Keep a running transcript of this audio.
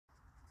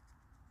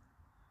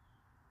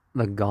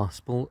The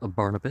Gospel of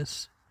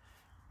Barnabas,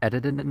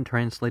 edited and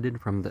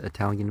translated from the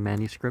Italian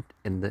manuscript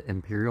in the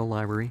Imperial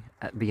Library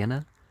at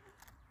Vienna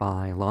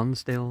by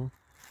Lonsdale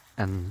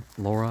and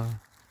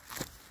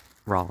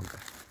Ragg.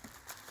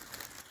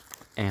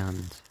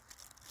 And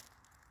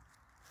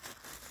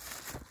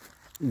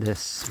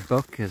this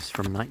book is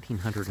from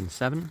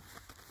 1907.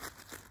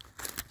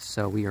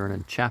 So we are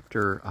in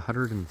chapter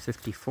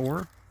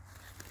 154,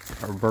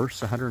 or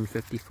verse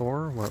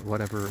 154,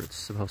 whatever it's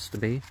supposed to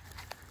be.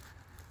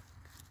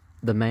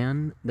 The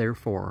man,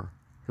 therefore,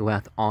 who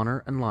hath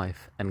honor and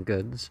life and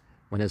goods,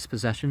 when his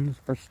possessions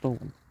are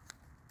stolen,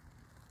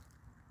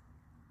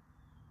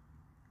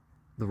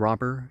 the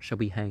robber shall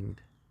be hanged.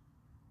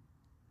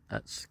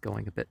 That's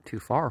going a bit too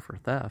far for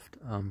theft.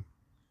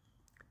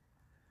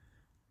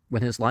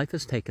 When his life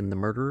is taken, the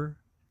murderer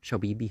shall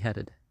be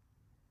beheaded.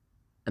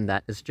 And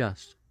that is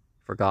just,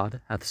 for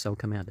God hath so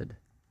commanded.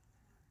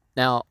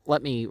 Now,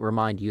 let me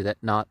remind you that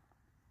not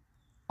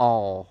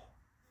all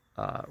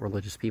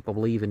religious people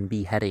believe in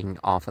beheading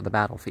off of the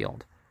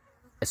battlefield.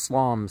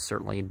 Islam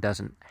certainly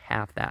doesn't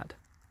have that.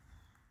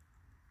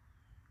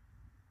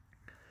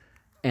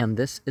 And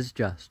this is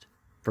just,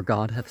 for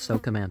God hath so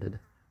commanded.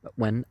 But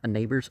when a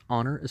neighbor's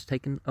honor is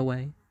taken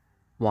away,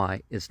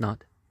 why is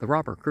not the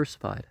robber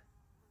crucified?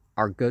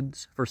 Are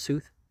goods,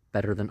 forsooth,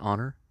 better than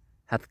honor?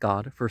 Hath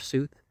God,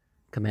 forsooth,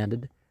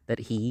 commanded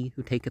that he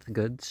who taketh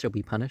goods shall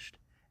be punished,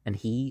 and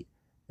he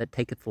that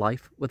taketh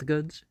life with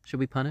goods shall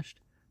be punished,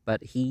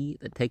 but he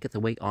that taketh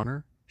away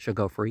honor shall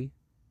go free?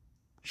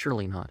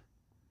 Surely not.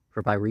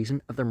 For by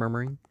reason of their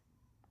murmuring,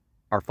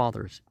 our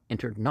fathers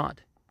entered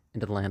not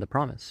into the land of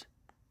promise,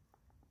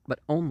 but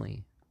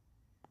only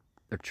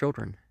their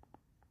children.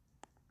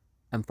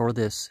 And for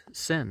this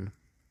sin,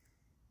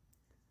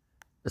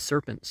 the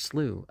serpent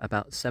slew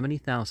about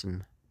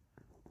 70,000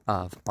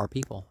 of our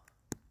people.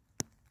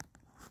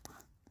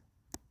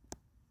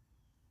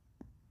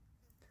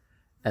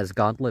 As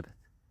God liveth,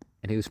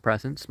 in whose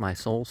presence my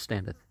soul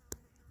standeth,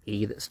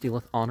 he that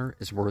stealeth honor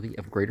is worthy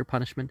of greater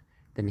punishment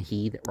than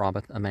he that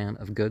robbeth a man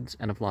of goods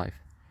and of life.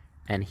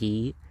 And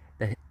he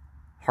that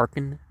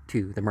hearkeneth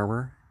to the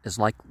murmur is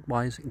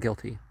likewise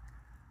guilty.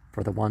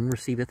 For the one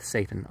receiveth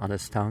Satan on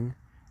his tongue,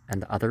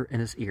 and the other in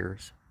his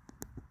ears.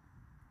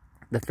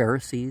 The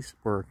Pharisees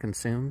were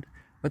consumed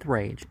with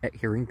rage at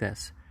hearing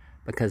this,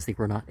 because they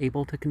were not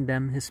able to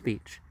condemn his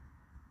speech.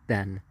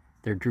 Then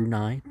there drew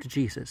nigh to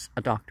Jesus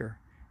a doctor,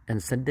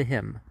 and said to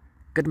him,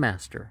 Good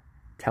master,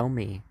 tell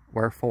me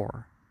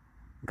wherefore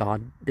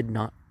God did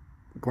not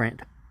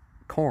grant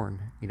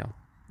corn,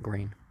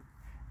 grain,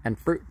 and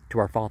fruit to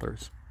our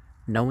fathers,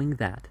 knowing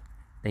that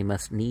they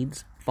must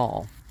needs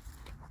fall.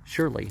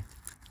 Surely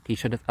he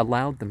should have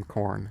allowed them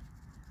corn,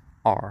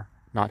 or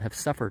not have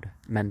suffered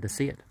men to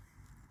see it.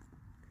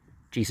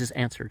 Jesus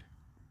answered,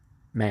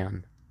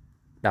 Man,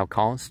 thou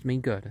callest me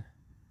good,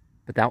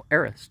 but thou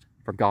errest,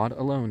 for God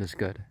alone is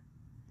good.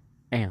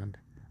 And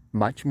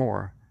much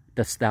more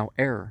dost thou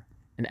err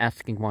in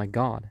asking why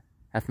God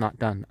hath not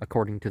done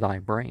according to thy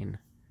brain.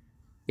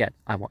 Yet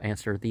I will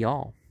answer thee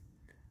all.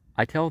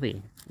 I tell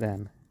thee,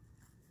 then,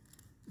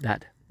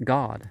 that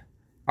God,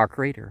 our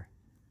Creator,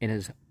 in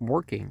his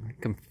working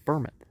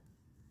conformeth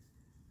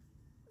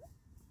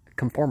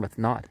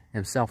not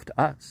himself to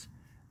us,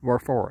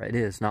 wherefore it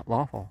is not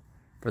lawful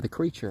for the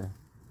creature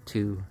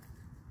to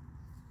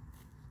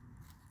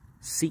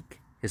seek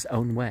his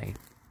own way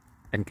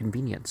and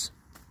convenience.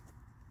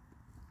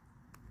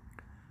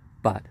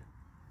 But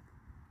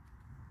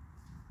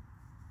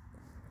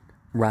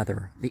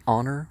rather, the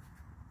honor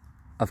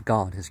of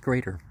God is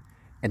greater,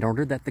 in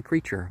order that the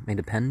creature may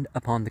depend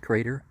upon the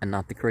Creator, and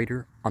not the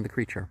Creator on the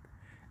creature.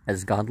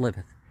 As God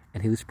liveth,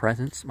 in whose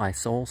presence my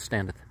soul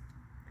standeth.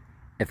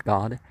 If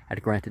God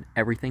had granted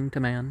everything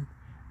to man,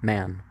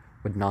 man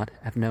would not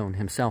have known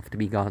himself to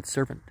be God's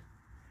servant,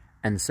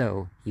 and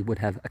so he would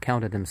have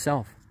accounted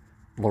himself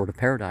Lord of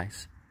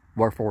paradise.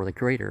 Wherefore the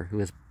Creator, who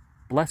is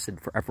blessed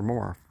for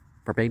evermore,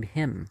 forbade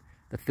him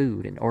the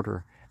food in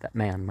order that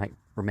man might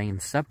remain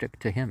subject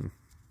to him.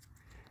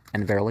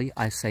 And verily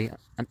I say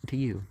unto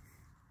you,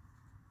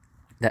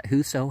 that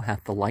whoso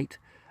hath the light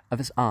of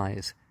his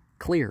eyes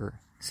clear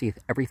seeth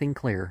everything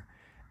clear,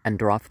 and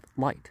draweth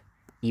light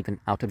even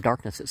out of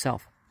darkness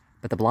itself.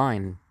 But the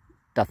blind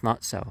doth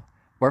not so.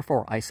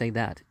 Wherefore I say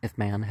that, if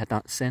man had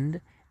not sinned,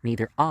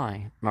 neither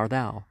I nor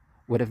thou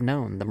would have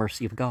known the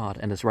mercy of God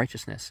and his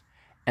righteousness.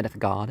 And if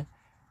God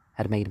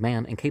had made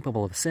man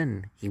incapable of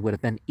sin, he would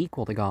have been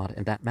equal to God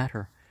in that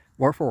matter.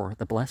 Wherefore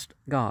the blessed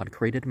God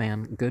created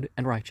man good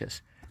and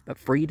righteous, but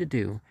free to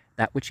do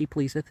that which he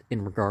pleaseth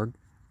in regard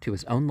to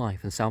his own life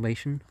and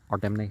salvation or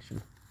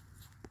damnation.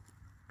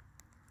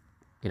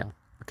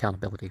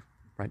 Accountability,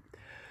 right?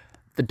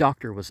 The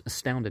doctor was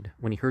astounded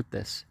when he heard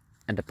this,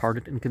 and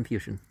departed in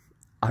confusion.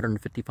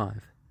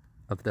 155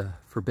 of the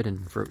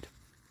forbidden fruit.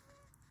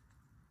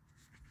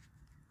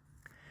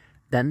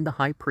 Then the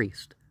high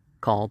priest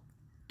called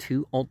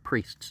 2 old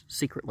priests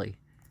secretly,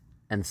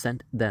 and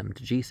sent them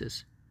to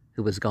Jesus,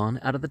 who was gone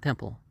out of the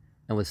temple,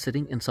 and was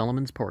sitting in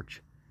Solomon's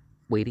porch,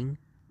 waiting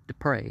to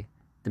pray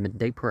the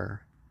midday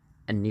prayer.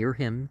 and near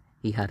him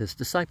he had his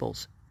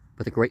disciples,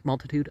 with a great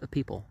multitude of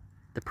people.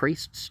 The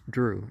priests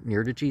drew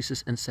near to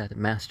Jesus and said,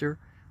 Master,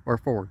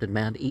 wherefore did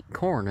man eat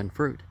corn and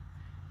fruit?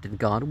 Did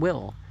God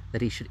will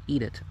that he should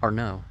eat it, or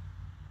no?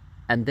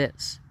 And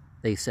this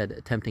they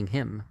said, tempting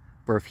him,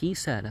 for if he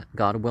said,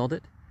 God willed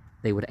it,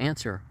 they would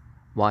answer,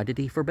 Why did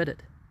he forbid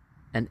it?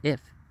 And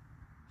if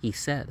he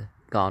said,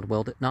 God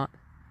willed it not,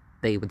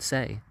 they would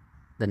say,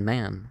 Then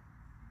man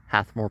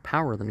hath more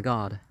power than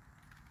God,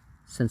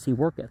 since he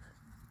worketh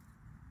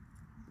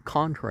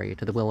contrary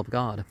to the will of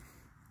God.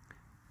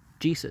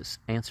 Jesus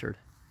answered,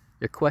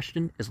 Your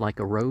question is like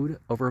a road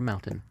over a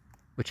mountain,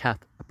 which hath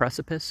a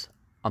precipice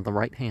on the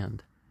right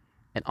hand,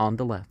 and on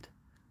the left,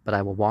 but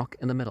I will walk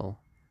in the middle.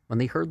 When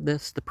they heard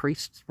this, the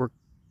priests were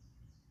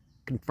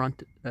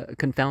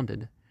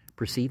confounded,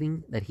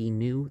 perceiving that he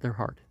knew their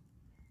heart.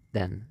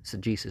 Then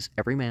said Jesus,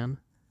 Every man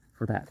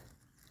for that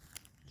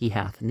he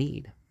hath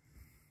need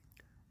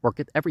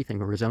worketh everything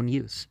for his own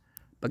use,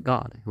 but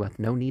God, who hath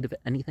no need of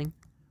anything,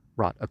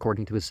 wrought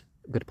according to his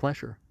good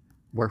pleasure.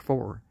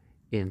 Wherefore,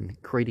 in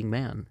creating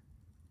man,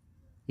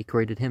 he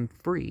created him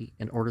free,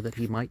 in order that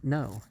he might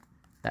know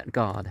that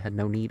God had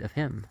no need of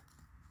him.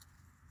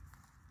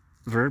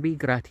 Verbi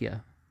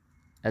gratia,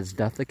 as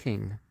doth the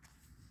king,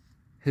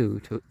 who,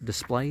 to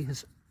display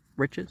his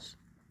riches,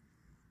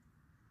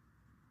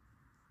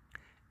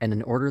 and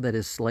in order that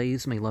his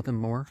slaves may love him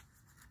more,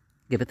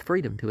 giveth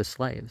freedom to his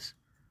slaves.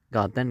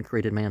 God then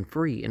created man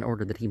free, in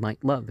order that he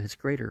might love his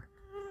Creator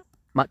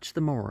much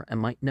the more, and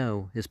might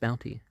know his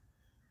bounty.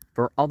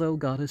 For although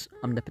God is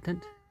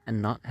omnipotent,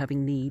 and not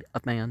having need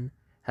of man,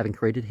 having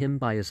created him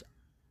by his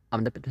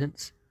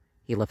omnipotence,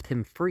 he left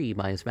him free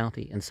by his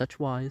bounty, in such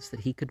wise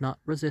that he could not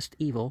resist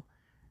evil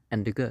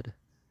and do good.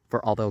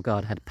 For although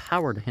God had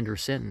power to hinder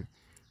sin,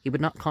 he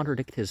would not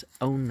contradict his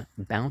own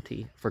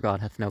bounty, for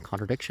God hath no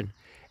contradiction,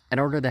 in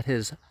order that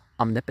his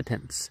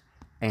omnipotence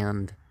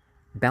and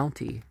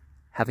bounty,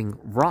 having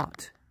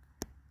wrought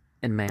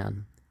in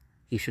man,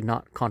 he should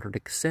not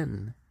contradict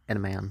sin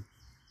in man.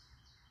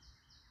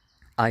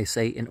 I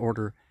say, in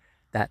order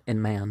that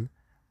in man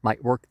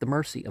might work the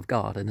mercy of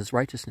God and his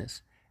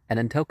righteousness, and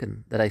in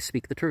token that I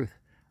speak the truth,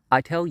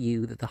 I tell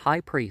you that the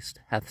high priest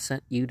hath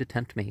sent you to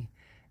tempt me,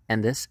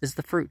 and this is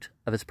the fruit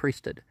of his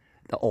priesthood.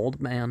 The old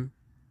men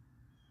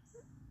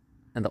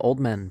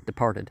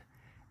departed,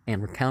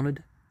 and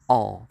recounted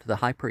all to the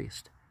high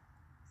priest,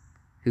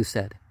 who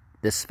said,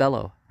 This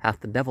fellow hath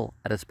the devil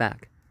at his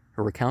back,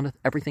 who recounteth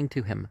everything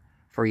to him,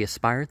 for he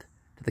aspireth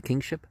to the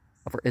kingship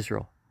over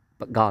Israel,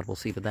 but God will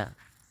see to that.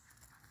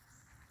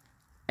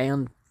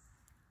 And,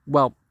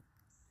 well,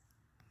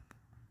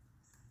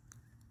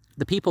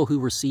 the people who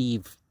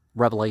receive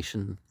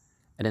revelation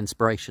and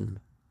inspiration,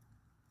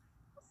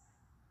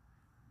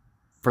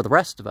 for the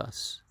rest of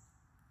us,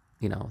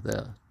 you know,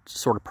 the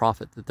sort of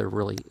prophet that there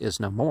really is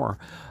no more,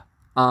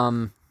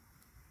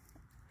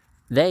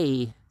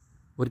 they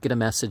would get a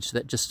message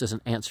that just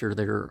doesn't answer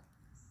their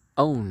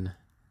own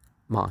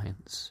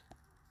minds,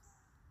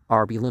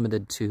 or be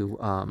limited to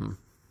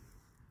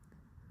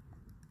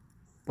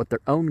what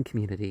their own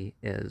community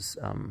is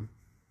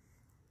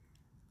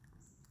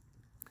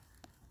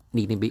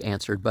needing to be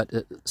answered, but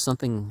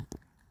something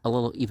a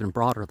little even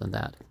broader than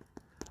that.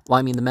 Well,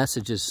 I mean, the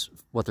message is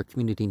what their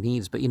community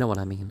needs, but you know what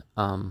I mean.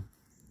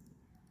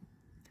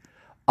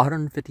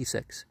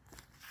 156.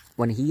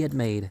 When he had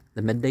made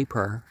the midday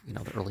prayer, you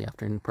know, the early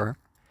afternoon prayer,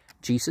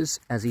 Jesus,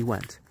 as he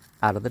went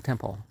out of the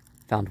temple,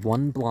 found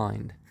one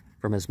blind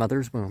from his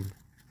mother's womb.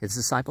 His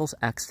disciples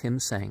asked him,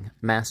 saying,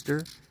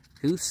 Master,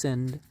 who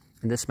sinned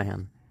in this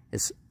man,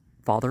 his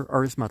father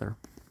or his mother,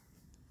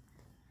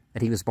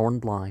 that he was born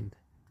blind?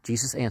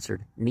 Jesus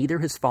answered, Neither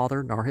his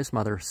father nor his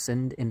mother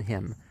sinned in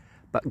him,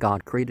 but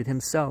God created him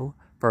so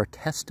for a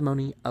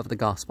testimony of the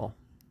gospel.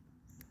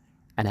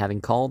 And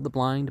having called the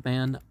blind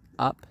man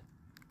up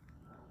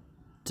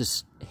to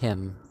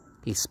him,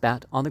 he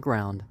spat on the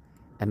ground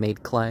and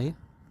made clay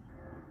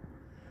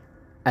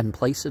and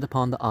placed it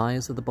upon the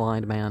eyes of the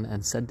blind man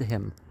and said to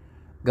him,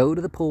 Go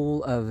to the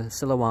pool of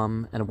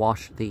Siloam and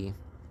wash thee.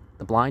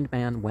 The blind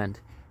man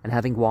went, and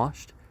having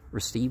washed,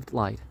 received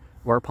light.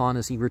 Whereupon,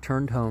 as he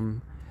returned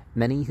home,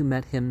 many who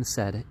met him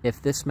said,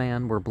 If this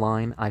man were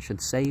blind, I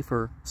should say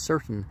for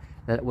certain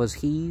that it was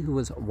he who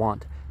was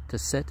wont to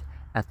sit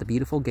at the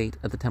beautiful gate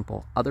of the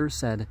temple. Others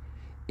said,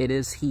 It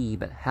is he,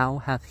 but how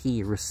hath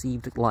he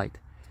received light?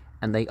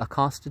 And they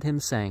accosted him,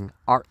 saying,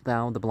 Art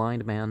thou the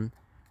blind man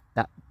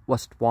that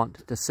wast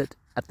wont to sit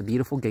at the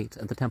beautiful gate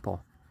of the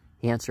temple?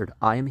 He answered,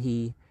 I am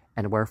he,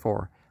 and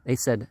wherefore? They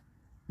said,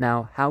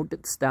 Now how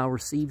didst thou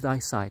receive thy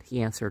sight?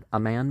 He answered, A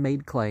man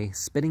made clay,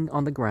 spitting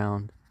on the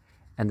ground,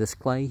 and this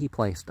clay he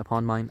placed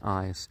upon mine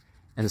eyes,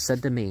 and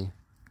said to me,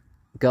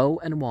 Go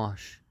and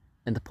wash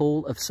in the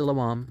pool of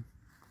Siloam,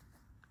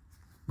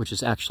 which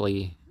is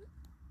actually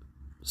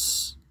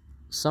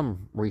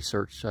some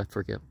research, I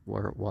forget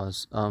where it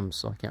was,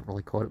 so I can't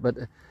really quote it, but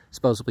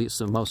supposedly it's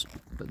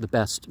the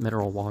best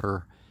mineral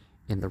water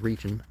in the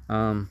region.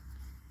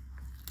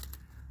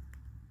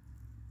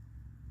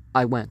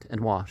 I went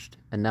and washed,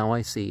 and now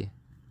I see.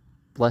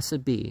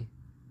 Blessed be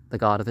the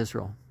God of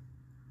Israel.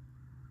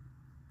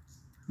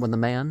 When the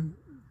man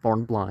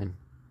born blind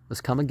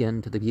was come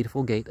again to the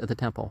beautiful gate of the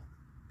temple,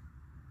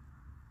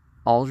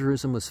 all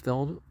Jerusalem was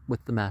filled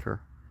with the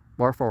matter,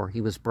 wherefore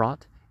he was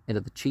brought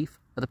into the chief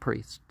of the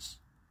priests,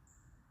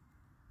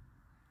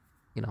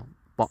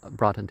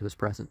 brought into his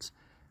presence,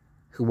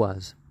 who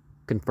was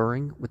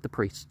conferring with the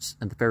priests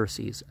and the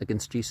Pharisees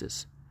against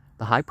Jesus.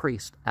 The high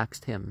priest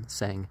asked him,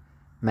 saying,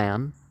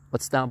 Man,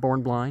 wast thou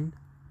born blind?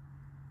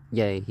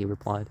 Yea, he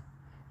replied.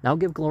 Now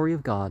give glory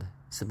of God,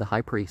 said the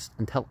high priest,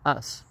 and tell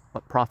us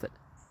what prophet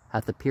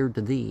hath appeared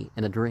to thee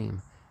in a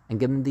dream, and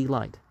given thee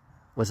light.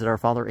 Was it our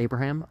father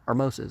Abraham, or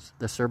Moses,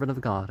 the servant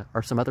of God,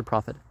 or some other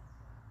prophet?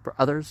 For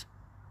others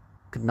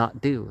could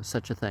not do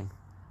such a thing.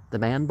 The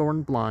man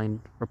born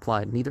blind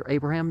replied, Neither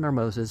Abraham nor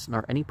Moses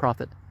nor any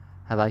prophet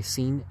have I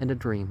seen in a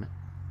dream,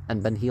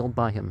 and been healed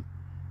by him.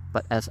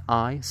 But as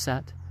I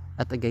sat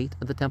at the gate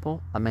of the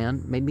temple, a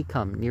man made me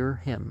come near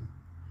him,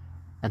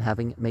 and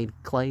having made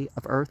clay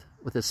of earth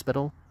with his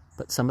spittle,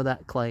 put some of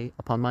that clay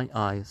upon my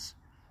eyes,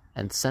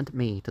 and sent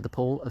me to the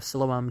pool of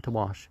Siloam to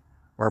wash.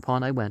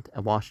 Whereupon I went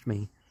and washed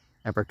me,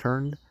 and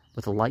returned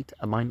with the light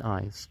of mine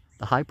eyes.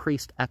 The high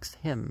priest asked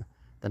him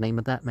the name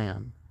of that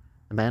man.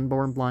 The man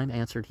born blind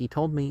answered, He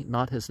told me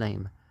not his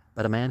name,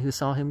 but a man who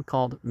saw him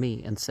called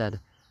me, and said,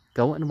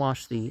 Go and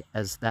wash thee,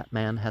 as that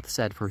man hath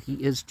said, for he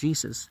is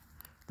Jesus,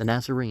 the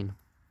Nazarene,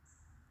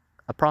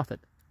 a prophet,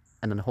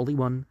 and an holy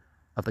one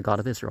of the God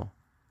of Israel.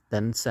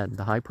 Then said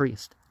the high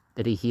priest,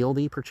 Did he heal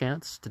thee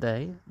perchance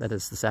today, that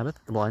is the Sabbath?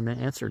 The blind man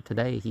answered,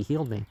 Today he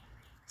healed me.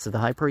 Said the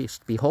high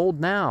priest,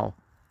 Behold now,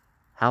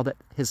 how that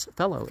his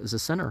fellow is a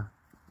sinner,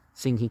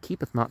 seeing he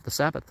keepeth not the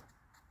Sabbath.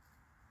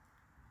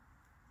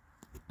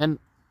 And,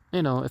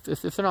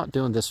 if they're not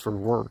doing this for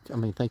work,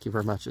 thank you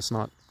very much. It's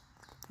not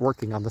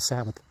working on the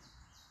Sabbath.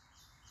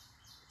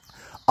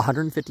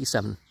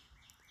 157.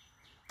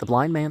 The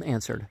blind man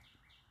answered,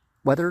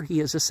 Whether he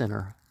is a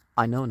sinner,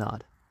 I know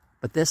not.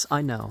 But this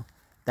I know,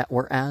 that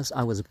whereas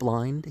I was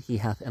blind, he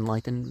hath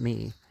enlightened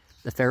me.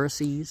 The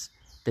Pharisees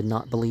did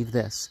not believe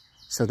this,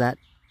 so that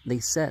they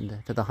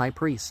said to the high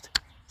priest,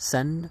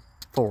 Send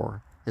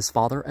for his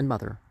father and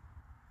mother,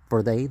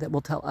 for they that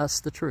will tell us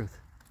the truth.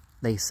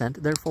 They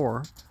sent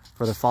therefore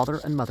for the father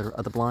and mother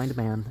of the blind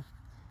man,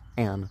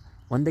 and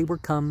when they were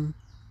come,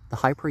 the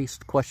high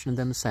priest questioned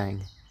them,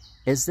 saying,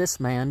 Is this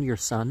man your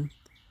son?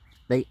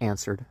 They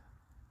answered,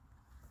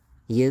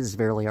 He is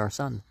verily our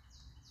son.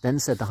 Then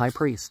said the high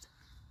priest,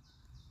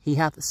 He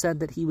hath said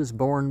that he was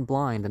born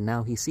blind, and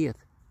now he seeth.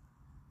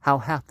 How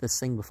hath this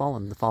thing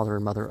befallen? The father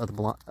and mother of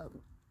the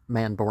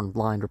man born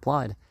blind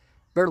replied,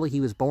 Verily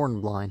he was born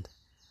blind,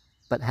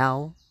 but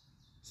how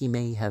he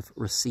may have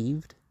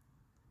received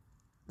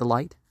the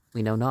light,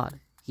 we know not.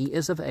 He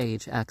is of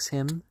age, ask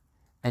him,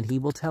 and he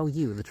will tell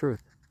you the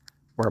truth.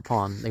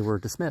 Whereupon they were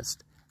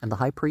dismissed, and the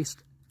high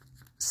priest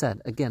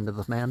said again to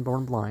the man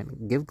born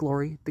blind, Give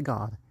glory to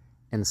God,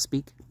 and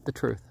speak the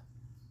truth.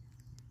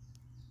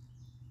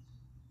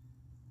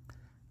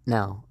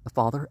 Now the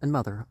father and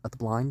mother of the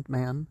blind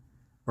man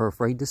were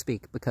afraid to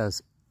speak,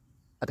 because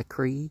a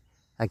decree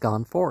had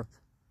gone forth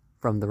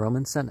from the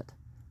Roman Senate,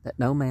 that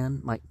no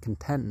man might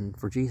contend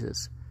for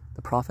Jesus,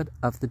 the prophet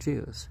of the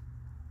Jews.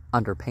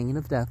 Under pain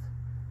of death,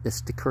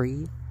 this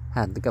decree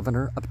had the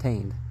governor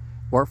obtained.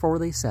 Wherefore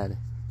they said,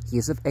 He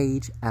is of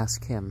age,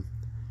 ask him.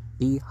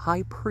 The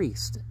high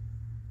priest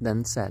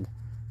then said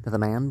to the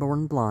man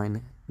born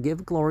blind,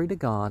 Give glory to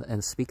God,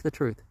 and speak the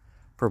truth,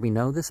 for we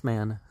know this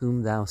man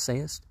whom thou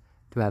sayest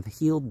to have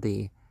healed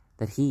thee,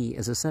 that he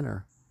is a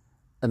sinner.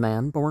 The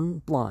man born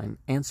blind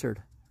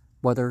answered,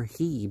 Whether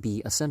he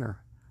be a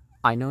sinner,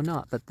 I know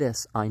not, but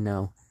this I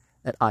know,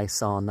 that I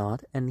saw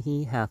not, and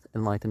he hath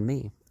enlightened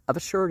me. Of a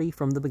surety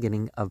from the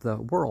beginning of the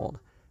world,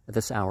 at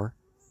this hour,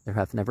 there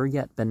hath never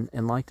yet been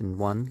enlightened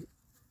one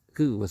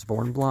who was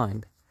born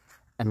blind,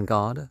 and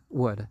God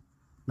would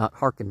not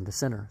hearken to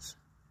sinners.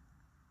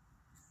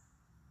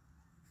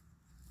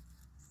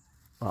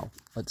 Well,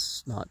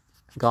 it's not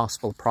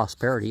gospel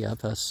prosperity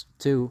of us,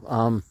 too.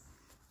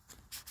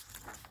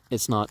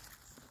 It's not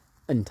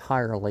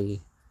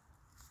entirely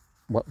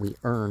what we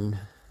earn,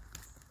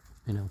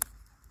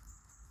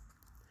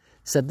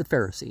 Said the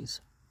Pharisees,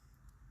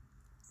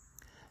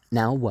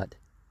 Now what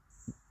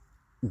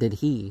did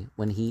he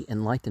when he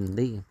enlightened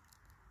thee?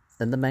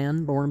 Then the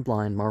man born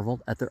blind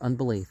marveled at their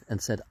unbelief,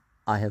 and said,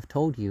 I have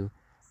told you,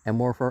 and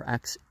wherefore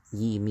ask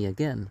ye me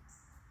again?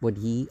 Would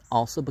ye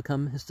also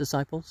become his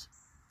disciples?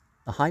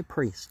 The high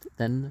priest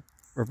then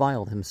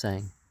reviled him,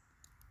 saying,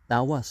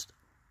 Thou wast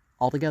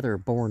altogether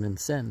born in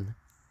sin,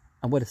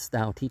 and wouldst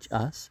thou teach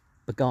us?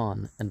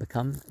 Begone, and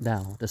become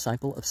thou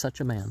disciple of such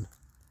a man.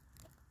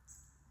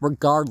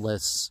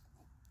 Regardless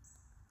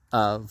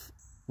of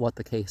what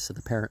the case of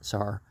the parents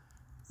are,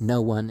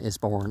 no one is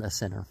born a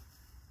sinner.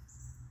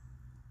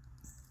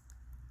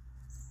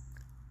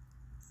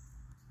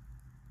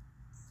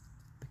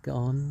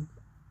 Begone,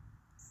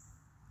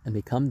 and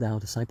become thou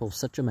disciple of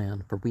such a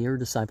man, for we are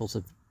disciples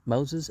of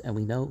Moses, and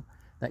we know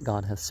that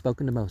God hath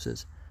spoken to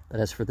Moses. But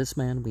as for this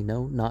man, we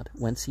know not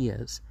whence he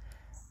is.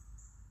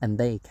 And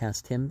they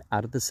cast him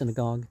out of the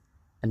synagogue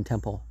and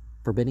temple,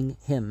 forbidding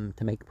him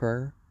to make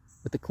prayer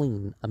with the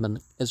clean among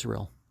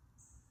Israel.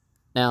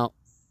 Now,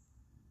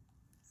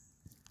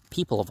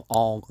 people of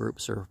all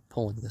groups are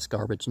pulling this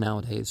garbage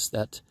nowadays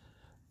that,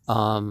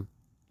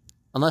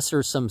 unless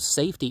there's some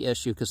safety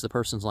issue because the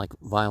person's like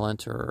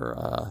violent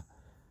or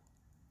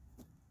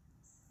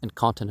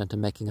incontinent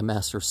and making a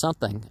mess or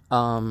something,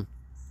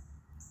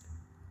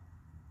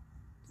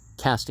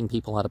 casting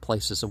people out of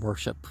places of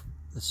worship,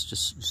 it's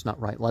just not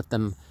right. Let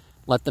them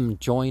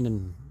join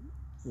in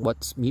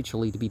what's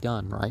mutually to be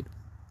done, right?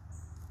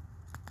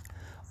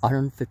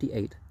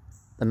 158.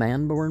 The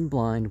man born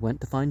blind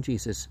went to find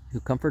Jesus, who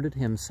comforted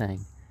him,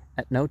 saying,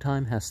 At no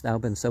time hast thou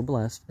been so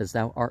blessed as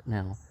thou art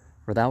now,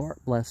 for thou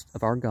art blessed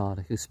of our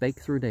God, who spake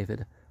through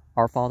David,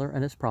 our father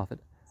and his prophet,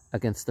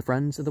 against the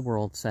friends of the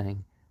world,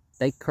 saying,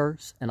 They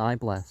curse, and I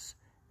bless.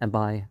 And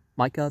by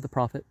Micah the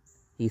prophet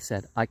he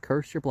said, I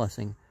curse your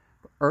blessing,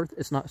 for earth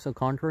is not so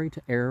contrary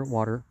to air,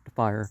 water to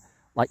fire,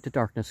 light to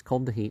darkness,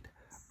 cold to heat,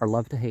 or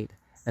love to hate,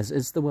 as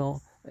is the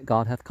will that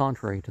God hath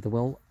contrary to the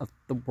will of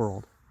the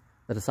world.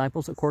 The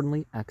disciples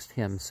accordingly asked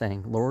him,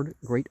 saying, Lord,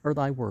 great are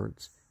thy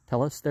words.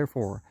 Tell us,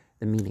 therefore,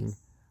 the meaning,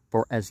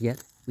 for as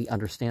yet we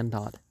understand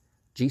not.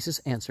 Jesus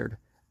answered,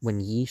 When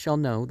ye shall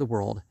know the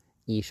world,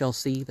 ye shall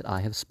see that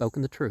I have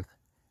spoken the truth,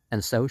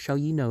 and so shall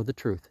ye know the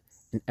truth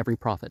in every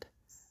prophet.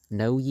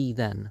 Know ye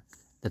then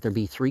that there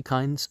be three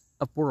kinds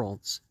of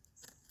worlds,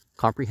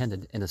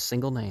 comprehended in a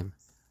single name.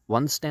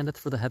 One standeth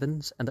for the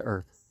heavens and the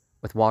earth,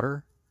 with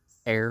water,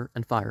 air,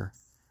 and fire,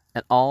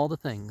 and all the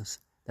things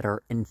that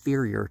are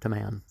inferior to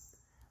man.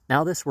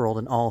 Now this world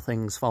and all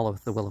things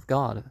followeth the will of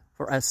God,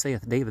 for as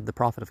saith David the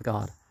prophet of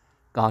God,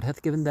 God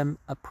hath given them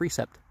a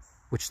precept,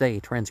 which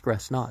they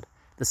transgress not.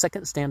 The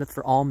second standeth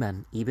for all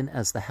men, even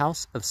as the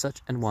house of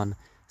such an one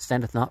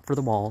standeth not for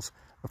the walls,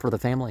 but for the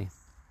family.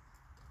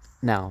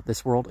 Now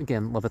this world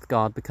again loveth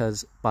God,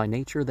 because by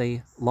nature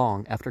they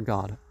long after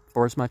God,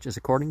 forasmuch as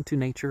according to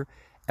nature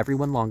every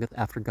one longeth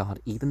after God,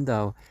 even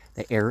though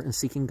they err in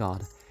seeking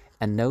God.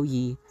 And know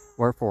ye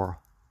wherefore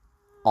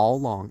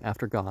all long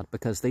after God,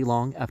 because they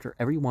long after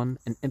every one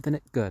an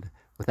infinite good,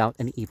 without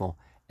any evil,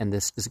 and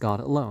this is God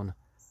alone.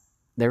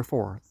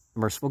 Therefore the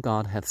merciful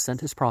God hath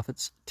sent his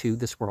prophets to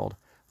this world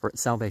for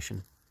its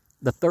salvation.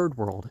 The third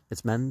world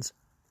is men's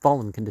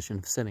fallen condition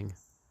of sinning,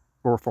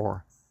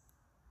 wherefore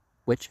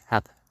which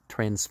hath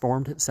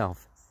transformed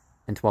itself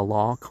into a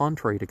law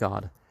contrary to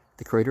God,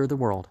 the creator of the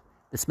world.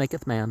 This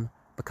maketh man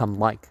become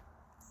like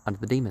unto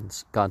the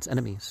demons, God's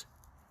enemies.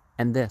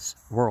 And this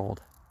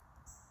world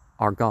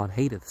our God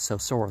hateth so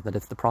sore, that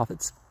if the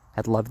prophets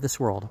had loved this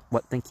world,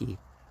 what think ye?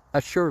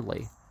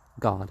 Assuredly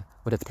God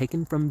would have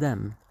taken from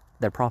them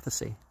their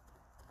prophecy.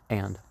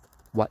 And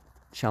what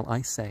shall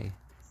I say?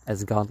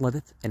 As God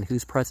liveth, in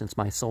whose presence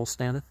my soul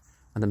standeth,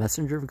 when the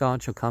messenger of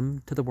God shall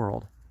come to the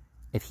world,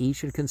 if he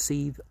should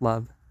conceive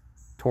love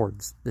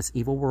towards this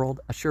evil world,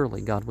 assuredly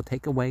God will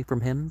take away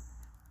from him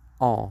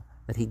all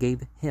that he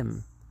gave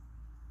him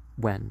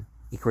when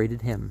he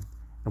created him,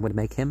 and would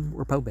make him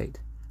reprobate.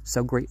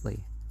 So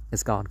greatly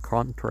is God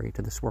contrary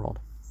to this world.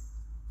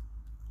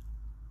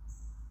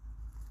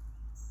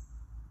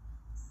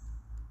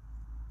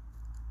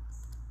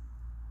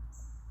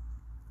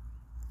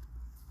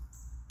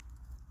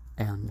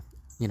 And,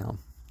 you know,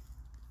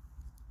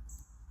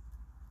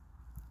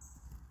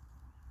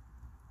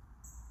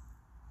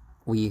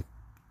 we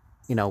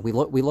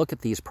look at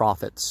these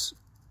prophets,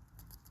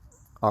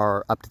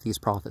 are up to these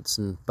prophets,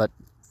 but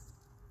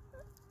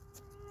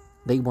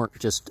they weren't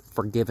just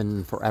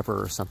forgiven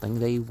forever or something.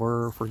 They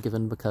were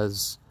forgiven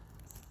because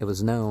it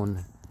was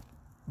known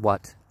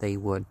what they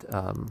would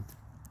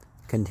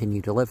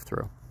continue to live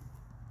through,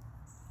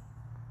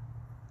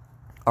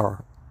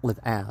 or live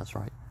as,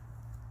 right?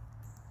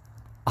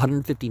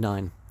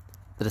 159.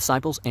 The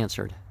disciples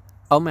answered,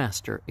 O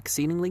Master,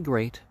 exceedingly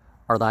great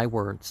are thy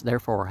words,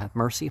 therefore have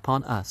mercy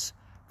upon us,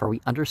 for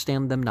we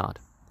understand them not.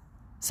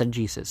 Said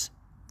Jesus,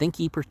 Think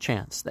ye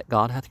perchance that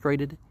God hath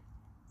created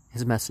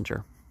his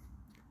messenger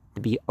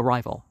to be a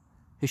rival,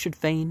 who should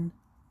feign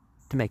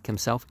to make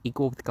himself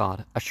equal with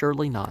God?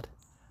 Assuredly not,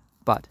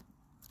 but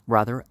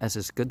rather as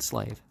his good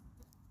slave,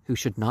 who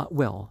should not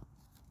will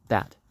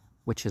that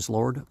which his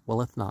Lord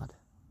willeth not.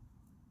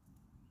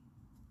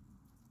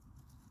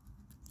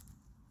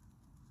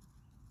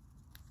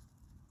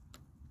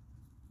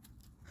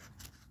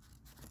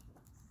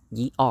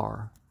 Ye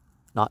are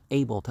not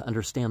able to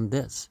understand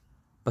this,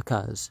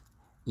 because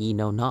ye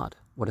know not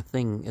what a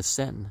thing is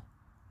sin.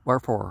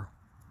 Wherefore,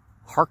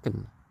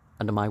 hearken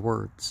unto my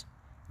words.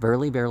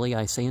 Verily, verily,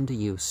 I say unto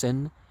you,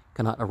 sin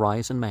cannot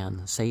arise in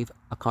man, save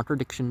a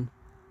contradiction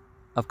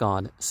of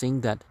God,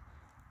 seeing that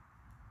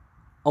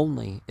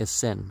only is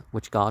sin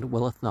which God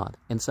willeth not,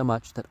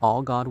 insomuch that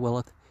all God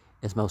willeth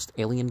is most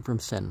alien from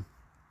sin.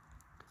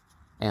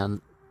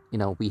 And, you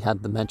know, we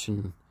had the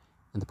mention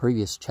in the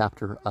previous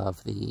chapter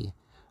of the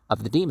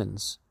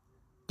demons.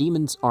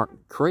 Demons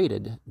aren't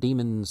created.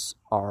 Demons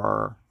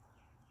are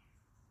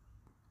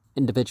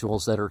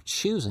individuals that are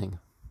choosing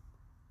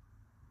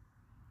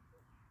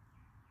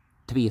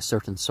to be a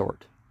certain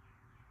sort.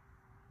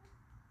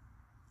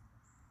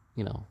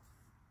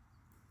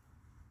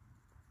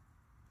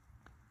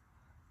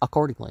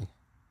 Accordingly,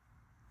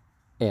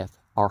 if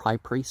our high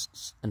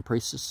priests and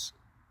priestess,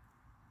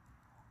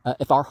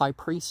 if our high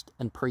priest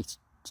and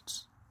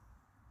priests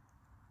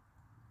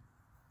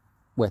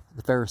with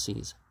the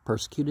Pharisees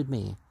persecuted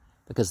me,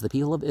 because the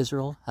people of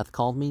Israel hath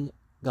called me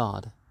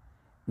God,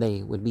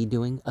 they would be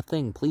doing a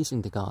thing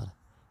pleasing to God,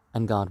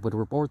 and God would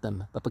reward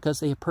them. But because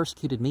they have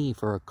persecuted me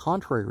for a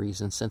contrary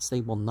reason, since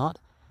they will not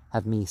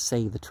have me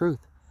say the truth,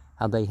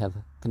 how they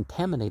have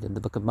contaminated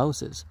the book of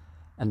Moses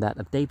and that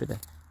of David,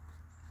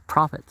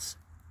 prophets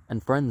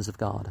and friends of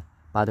God,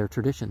 by their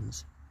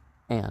traditions,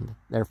 and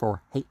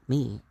therefore hate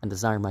me and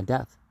desire my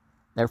death.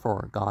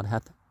 Therefore God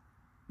hath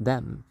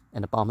them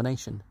in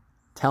abomination.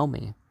 Tell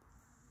me,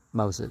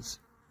 Moses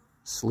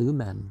slew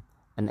men,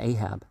 and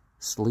Ahab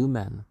slew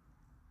men.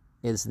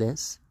 Is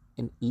this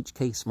in each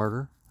case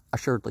murder?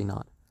 Assuredly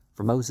not.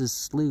 For Moses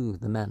slew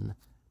the men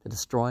to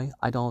destroy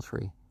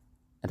idolatry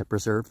and to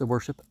preserve the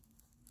worship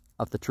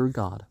of the true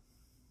God.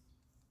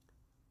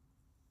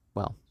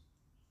 Well,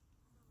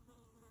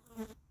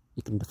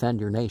 you can defend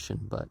your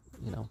nation, but,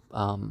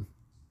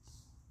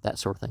 that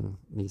sort of thing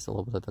needs a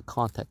little bit of a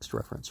context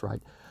reference,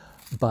 right?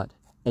 But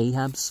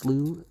Ahab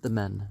slew the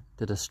men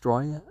to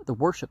destroy the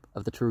worship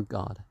of the true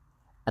God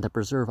and to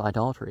preserve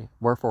idolatry.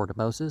 Wherefore to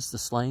Moses the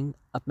slaying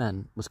of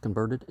men was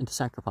converted into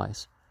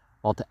sacrifice,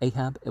 while to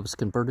Ahab it was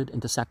converted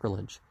into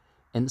sacrilege,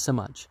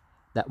 insomuch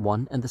that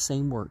one and the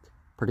same work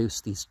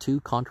produced these two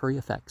contrary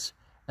effects,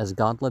 as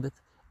God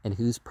liveth, in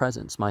whose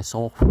presence my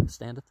soul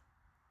standeth.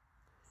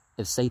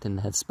 If Satan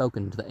had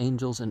spoken to the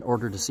angels in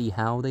order to see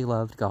how they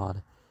loved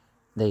God,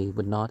 they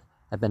would not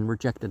have been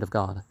rejected of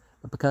God,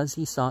 but because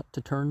he sought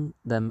to turn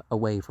them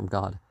away from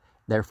God,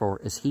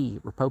 therefore is he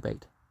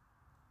reprobate.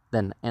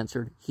 Then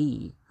answered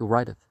he who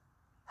writeth,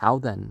 How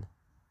then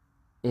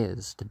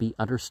is to be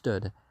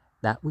understood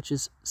that which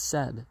is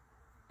said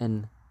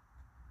in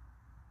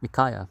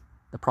Micaiah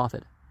the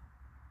prophet,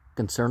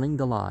 concerning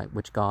the lie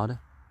which God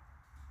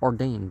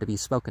ordained to be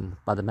spoken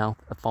by the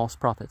mouth of false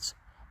prophets,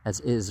 as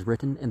is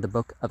written in the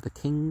book of the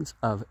kings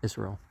of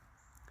Israel?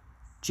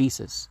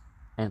 Jesus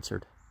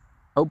answered,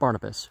 O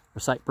Barnabas,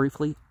 recite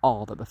briefly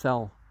all that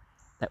befell,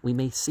 that we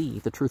may see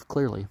the truth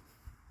clearly.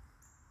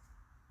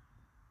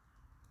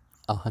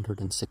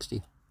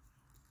 160.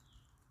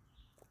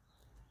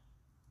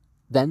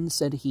 Then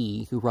said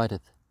he who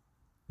writeth,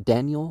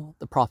 Daniel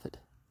the prophet,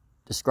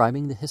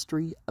 describing the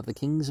history of the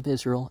kings of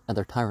Israel and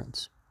their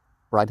tyrants,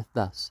 writeth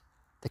thus,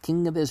 The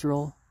king of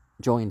Israel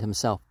joined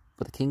himself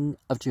with the king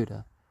of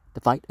Judah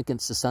to fight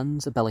against the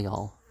sons of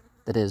Belial,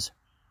 that is,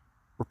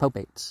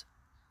 reprobates,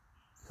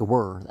 who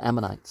were the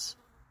Ammonites.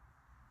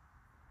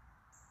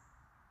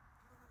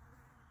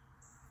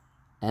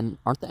 And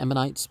aren't the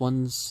Ammonites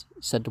ones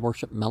said to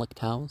worship Melech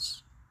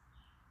Taus?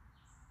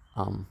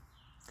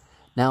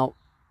 Now,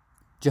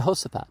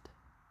 Jehoshaphat,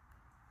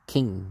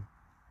 king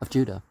of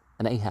Judah,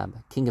 and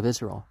Ahab, king of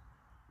Israel,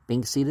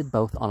 being seated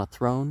both on a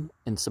throne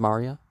in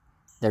Samaria,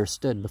 there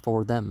stood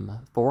before them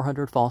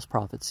 400 false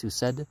prophets, who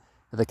said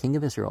to the king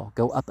of Israel,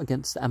 Go up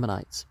against the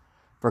Ammonites,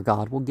 for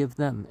God will give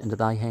them into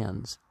thy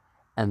hands,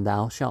 and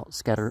thou shalt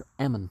scatter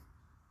Ammon.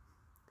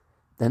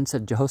 Then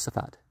said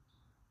Jehoshaphat,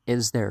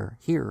 Is there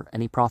here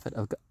any prophet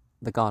of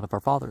the God of our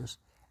fathers?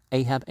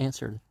 Ahab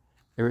answered,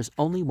 There is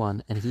only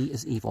one, and he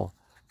is evil,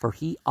 for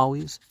he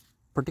always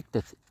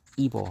predicteth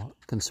evil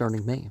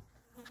concerning me.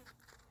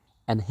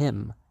 And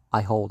him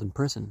I hold in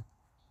prison.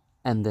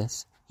 And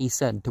this he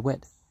said, to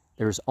wit,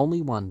 There is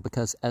only one,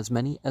 because as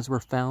many as were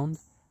found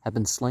have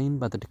been slain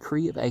by the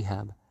decree of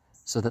Ahab,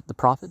 so that the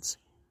prophets,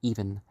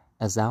 even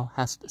as thou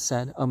hast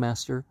said, O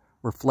master,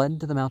 were fled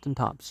to the mountain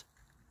tops,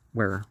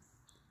 where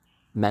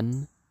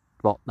men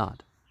dwelt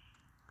not.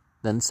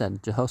 Then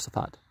said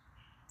Jehoshaphat,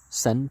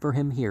 Send for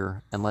him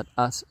here, and let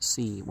us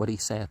see what he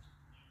saith.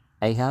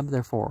 Ahab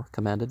therefore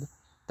commanded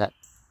that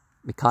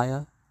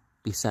Micaiah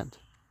be sent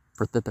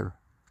for thither,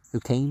 who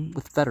came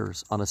with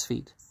fetters on his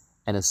feet,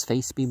 and his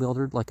face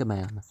bewildered like a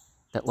man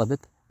that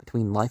liveth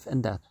between life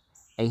and death.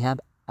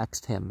 Ahab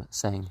asked him,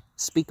 saying,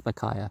 Speak,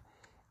 Micaiah,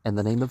 in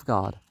the name of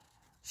God.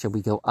 Shall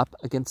we go up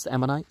against the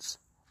Ammonites?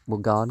 Will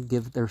God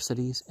give their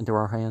cities into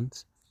our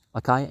hands?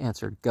 Micaiah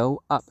answered,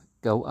 Go up,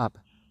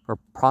 for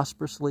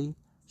prosperously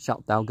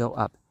shalt thou go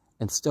up,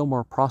 and still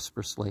more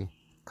prosperously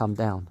come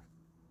down.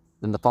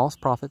 Then the false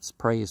prophets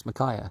praised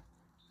Micaiah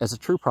as a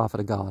true prophet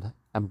of God,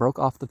 and broke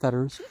off the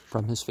fetters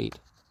from his feet.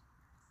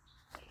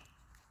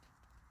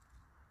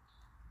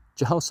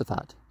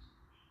 Jehoshaphat,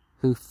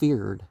 who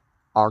feared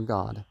our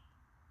God,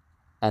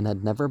 and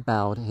had never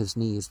bowed his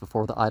knees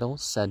before the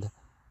idols, said,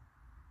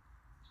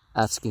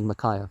 asking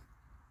Micaiah,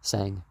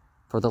 saying,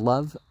 For the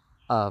love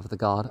of the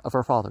God of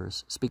our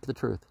fathers, speak the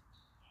truth,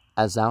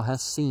 as thou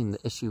hast seen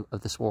the issue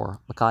of this war.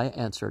 Micaiah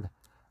answered,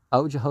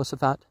 O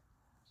Jehoshaphat,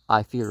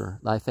 I fear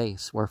thy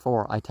face,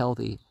 wherefore I tell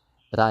thee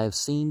that I have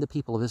seen the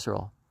people of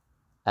Israel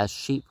as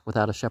sheep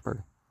without a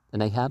shepherd.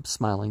 Then Ahab,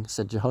 smiling,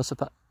 said to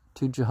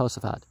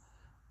Jehoshaphat,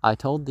 I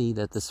told thee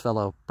that this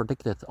fellow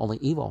predicteth only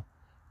evil,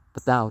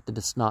 but thou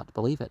didst not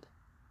believe it.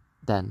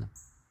 Then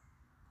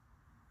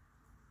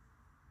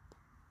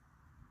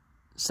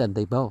said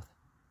they both.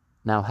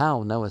 Now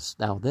how knowest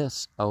thou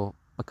this, O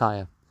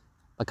Micaiah?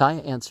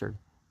 Micaiah answered,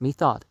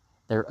 Methought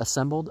there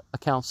assembled a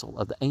council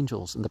of the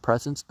angels in the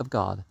presence of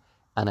God,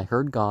 and I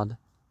heard God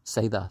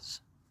say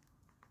thus,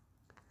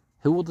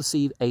 Who will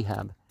deceive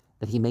Ahab,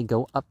 that he may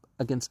go up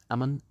against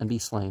Ammon and be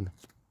slain?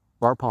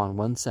 Whereupon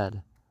one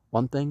said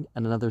one thing,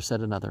 and another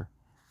said another.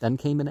 Then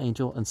came an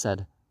angel and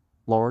said,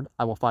 Lord,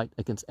 I will fight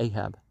against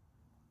Ahab,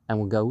 and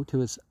will go to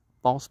his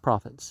false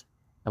prophets,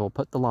 and will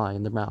put the lie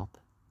in their mouth.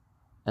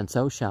 And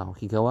so shall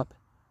he go up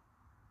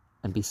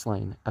and be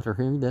slain. After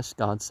hearing this,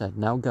 God said,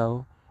 Now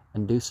go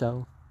and do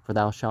so, for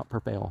thou shalt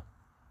prevail.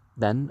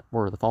 Then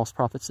were the false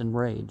prophets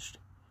enraged,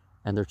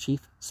 and their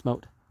chief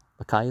smote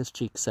Micaiah's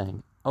cheek,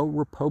 saying, O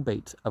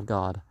reprobate of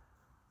God,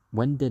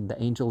 when did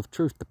the angel of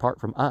truth depart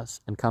from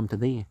us and come to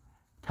thee?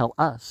 Tell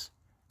us,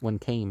 when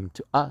came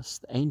to us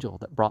the angel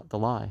that brought the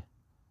lie?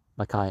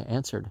 Micaiah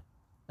answered,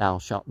 Thou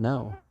shalt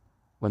know,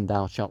 when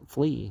thou shalt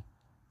flee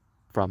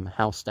from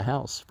house to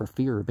house, for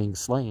fear of being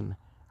slain,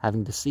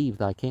 having deceived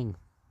thy king.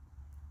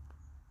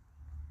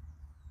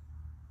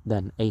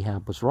 Then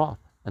Ahab was wroth,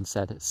 and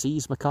said,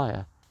 Seize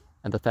Micaiah,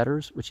 and the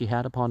fetters which he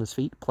had upon his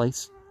feet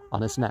place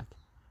on his neck,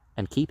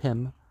 and keep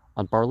him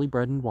on barley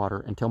bread and water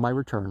until my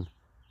return,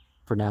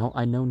 for now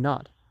I know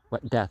not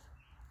what death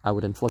I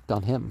would inflict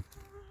on him.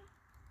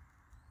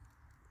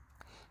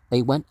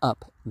 They went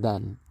up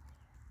then,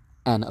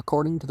 and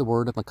according to the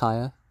word of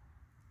Micaiah,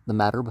 the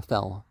matter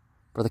befell.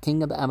 For the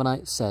king of the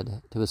Ammonites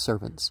said to his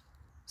servants,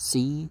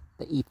 See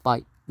that ye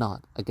fight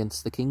not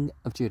against the king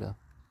of Judah,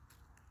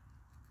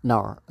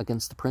 nor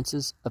against the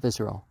princes of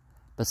Israel,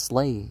 but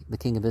slay the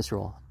king of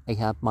Israel,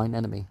 Ahab mine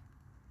enemy.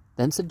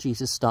 Then said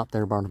Jesus, Stop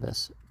there,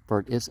 Barnabas, for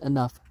it is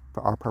enough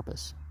for our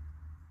purpose.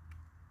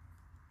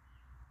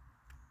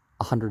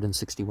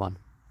 161.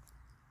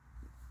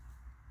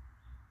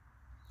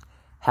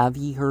 Have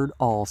ye heard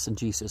all? Said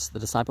Jesus. The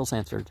disciples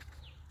answered,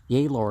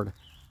 Yea, Lord.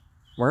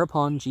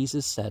 Whereupon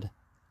Jesus said,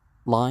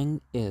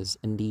 Lying is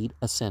indeed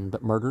a sin,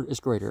 but murder is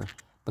greater,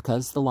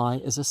 because the lie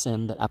is a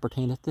sin that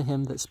appertaineth to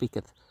him that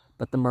speaketh.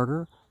 But the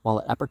murder, while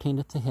it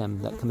appertaineth to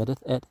him that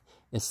committeth it,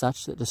 is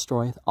such that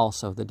destroyeth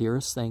also the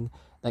dearest thing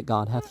that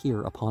God hath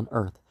here upon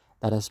earth,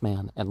 that is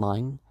man. And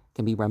lying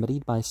can be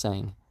remedied by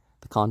saying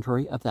the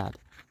contrary of that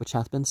which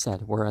hath been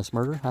said, whereas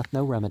murder hath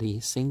no remedy,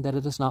 seeing that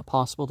it is not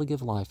possible to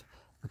give life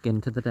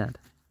again to the dead.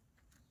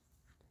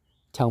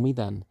 Tell me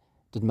then,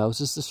 did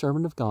Moses the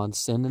servant of God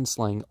sin in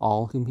slaying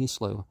all whom he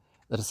slew?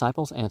 The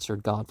disciples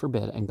answered, God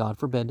forbid, and God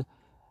forbid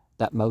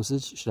that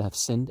Moses should have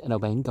sinned in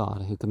obeying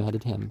God who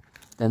commanded him.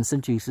 Then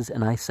said Jesus,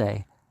 And I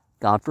say,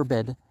 God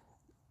forbid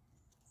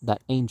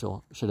that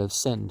angel should have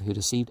sinned who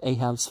deceived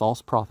Ahab's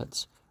false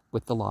prophets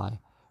with the lie.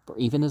 For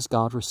even as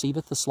God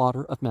receiveth the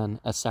slaughter of men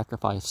as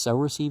sacrifice, so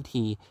received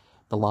he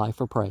the lie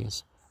for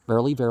praise.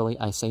 Verily, verily,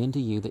 I say unto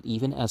you, that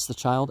even as the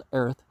child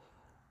erreth,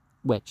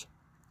 which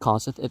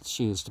causeth its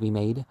shoes to be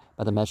made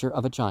by the measure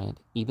of a giant,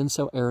 even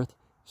so erreth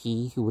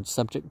he who would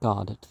subject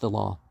God to the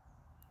law,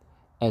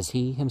 as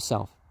he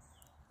himself,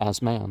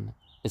 as man,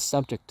 is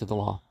subject to the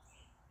law.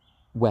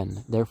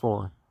 When,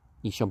 therefore,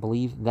 ye shall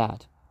believe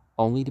that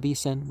only to be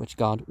sin which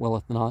God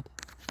willeth not,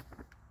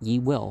 ye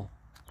will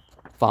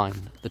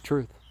find the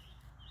truth,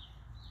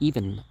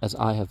 even as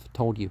I have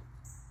told you.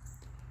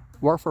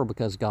 Wherefore,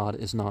 because God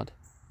is not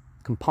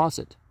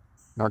composite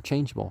nor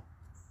changeable,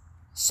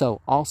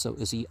 so also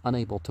is he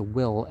unable to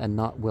will and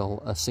not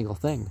will a single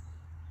thing.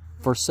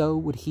 For so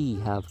would he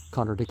have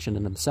contradiction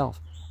in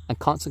himself, and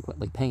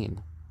consequently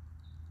pain,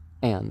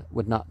 and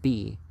would not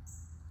be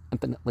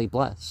infinitely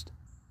blessed.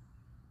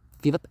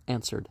 Philip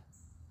answered,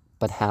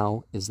 But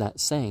how is that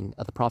saying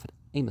of the prophet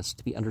Amos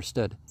to be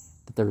understood,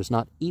 that there is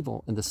not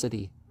evil in the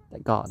city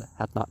that God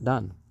hath not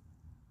done?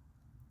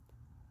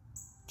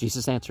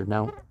 Jesus answered,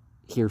 Now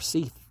here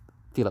see,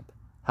 Philip,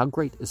 how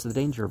great is the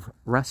danger of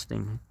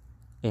resting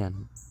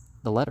in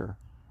the letter,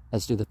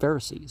 as do the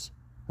Pharisees,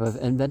 who have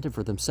invented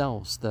for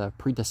themselves the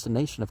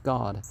predestination of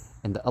God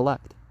and the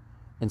elect,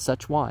 in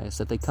such wise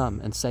that they come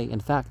and say in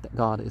fact that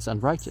God is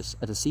unrighteous,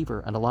 a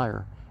deceiver and a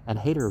liar, and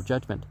a hater of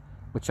judgment,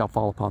 which shall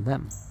fall upon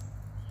them.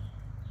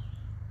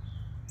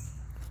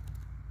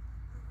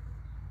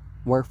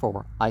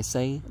 Wherefore I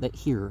say that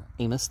here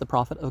Amos the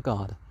prophet of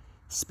God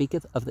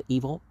speaketh of the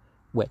evil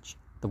which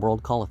the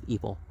world calleth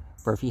evil.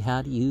 For if he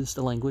had used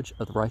the language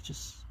of the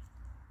righteous,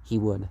 he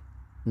would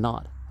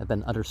not have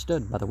been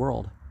understood by the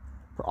world.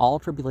 For all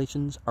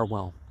tribulations are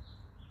well,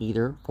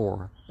 either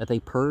for that they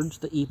purge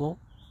the evil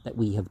that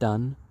we have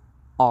done,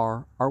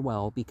 or are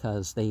well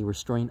because they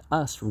restrain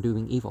us from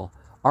doing evil,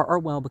 or are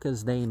well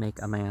because they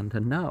make a man to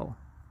know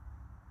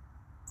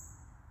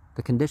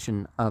the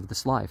condition of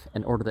this life,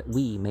 in order that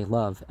we may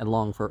love and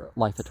long for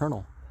life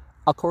eternal.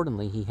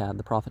 Accordingly he had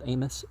the prophet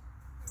Amos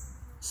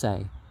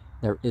say,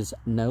 There is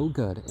no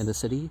good in the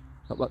city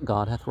but what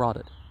God hath wrought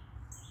it.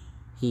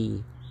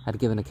 He had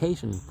given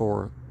occasion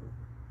for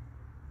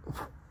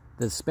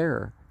the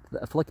despair to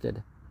the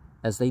afflicted,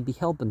 as they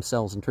beheld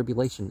themselves in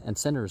tribulation, and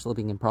sinners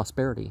living in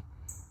prosperity.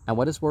 And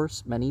what is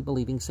worse, many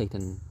believing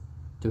Satan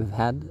to have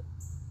had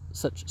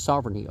such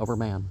sovereignty over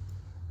man,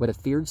 would have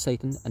feared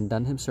Satan and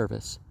done him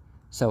service,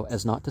 so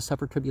as not to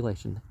suffer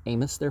tribulation.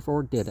 Amos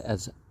therefore did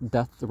as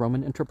doth the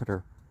Roman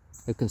interpreter,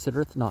 who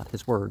considereth not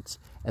his words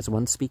as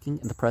one speaking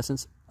in the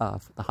presence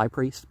of the high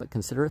priest, but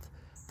considereth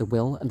the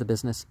will and the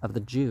business of the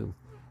Jew,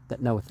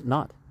 that knoweth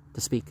not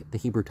to speak the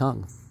Hebrew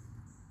tongue.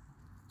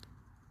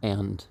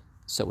 And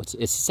so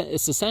it's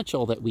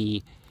essential that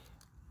we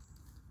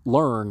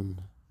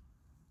learn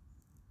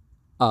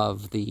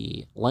of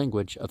the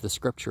language of the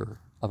scripture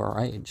of our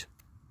age.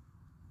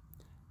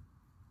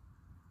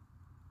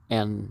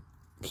 And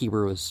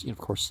Hebrew is, of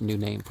course, a new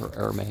name for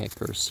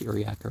Aramaic or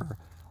Syriac or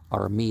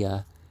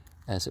Aramea,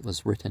 as it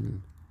was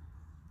written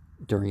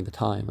during the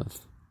time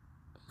of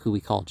who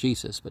we call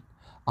Jesus. But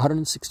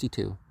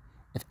 162,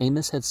 if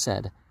Amos had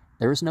said,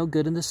 there is no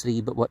good in the city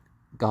but what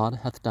God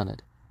hath done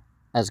it,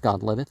 as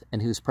God liveth, in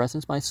whose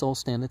presence my soul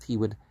standeth, he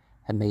would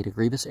have made a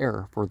grievous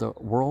error, for the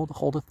world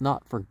holdeth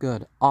not for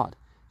good aught,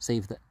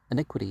 save the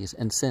iniquities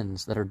and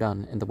sins that are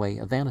done in the way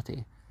of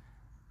vanity.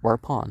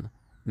 Whereupon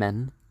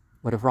men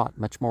would have wrought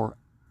much more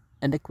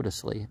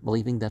iniquitously,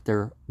 believing that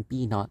there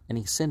be not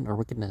any sin or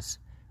wickedness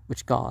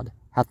which God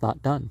hath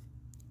not done,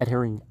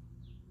 adhering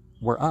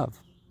whereof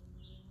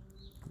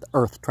the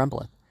earth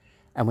trembleth.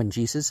 And when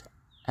Jesus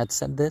had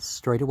said this,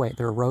 straightway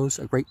there arose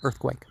a great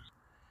earthquake,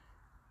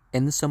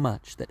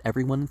 insomuch that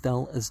every one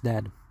fell as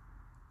dead.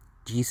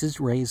 Jesus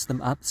raised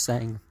them up,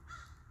 saying,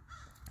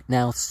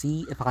 now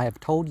see if I have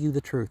told you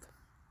the truth.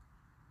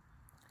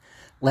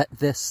 Let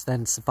this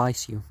then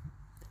suffice you,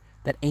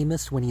 that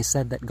Amos, when he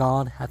said that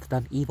God hath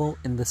done evil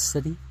in this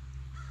city,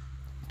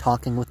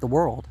 talking with the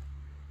world,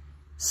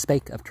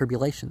 spake of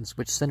tribulations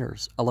which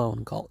sinners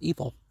alone call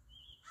evil.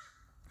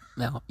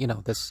 Now,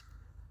 this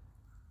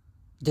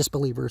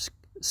disbelievers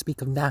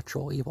speak of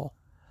natural evil.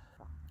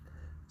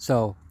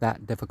 So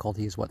that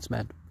difficulty is what's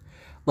meant.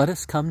 Let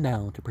us come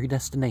now to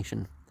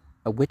predestination,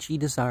 of which ye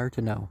desire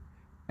to know,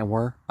 and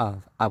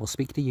whereof I will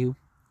speak to you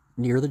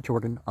near the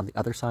Jordan on the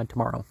other side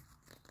tomorrow,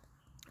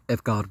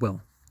 if God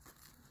will.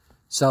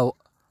 So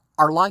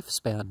our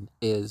lifespan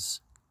is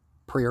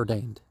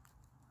preordained.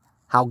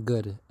 How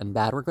good and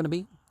bad we're going to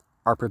be,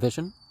 our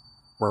provision,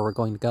 where we're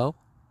going to go.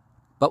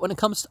 But when it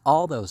comes to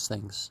all those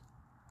things,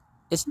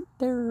 isn't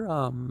there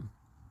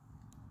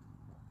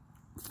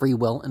free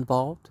will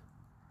involved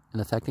in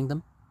affecting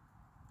them?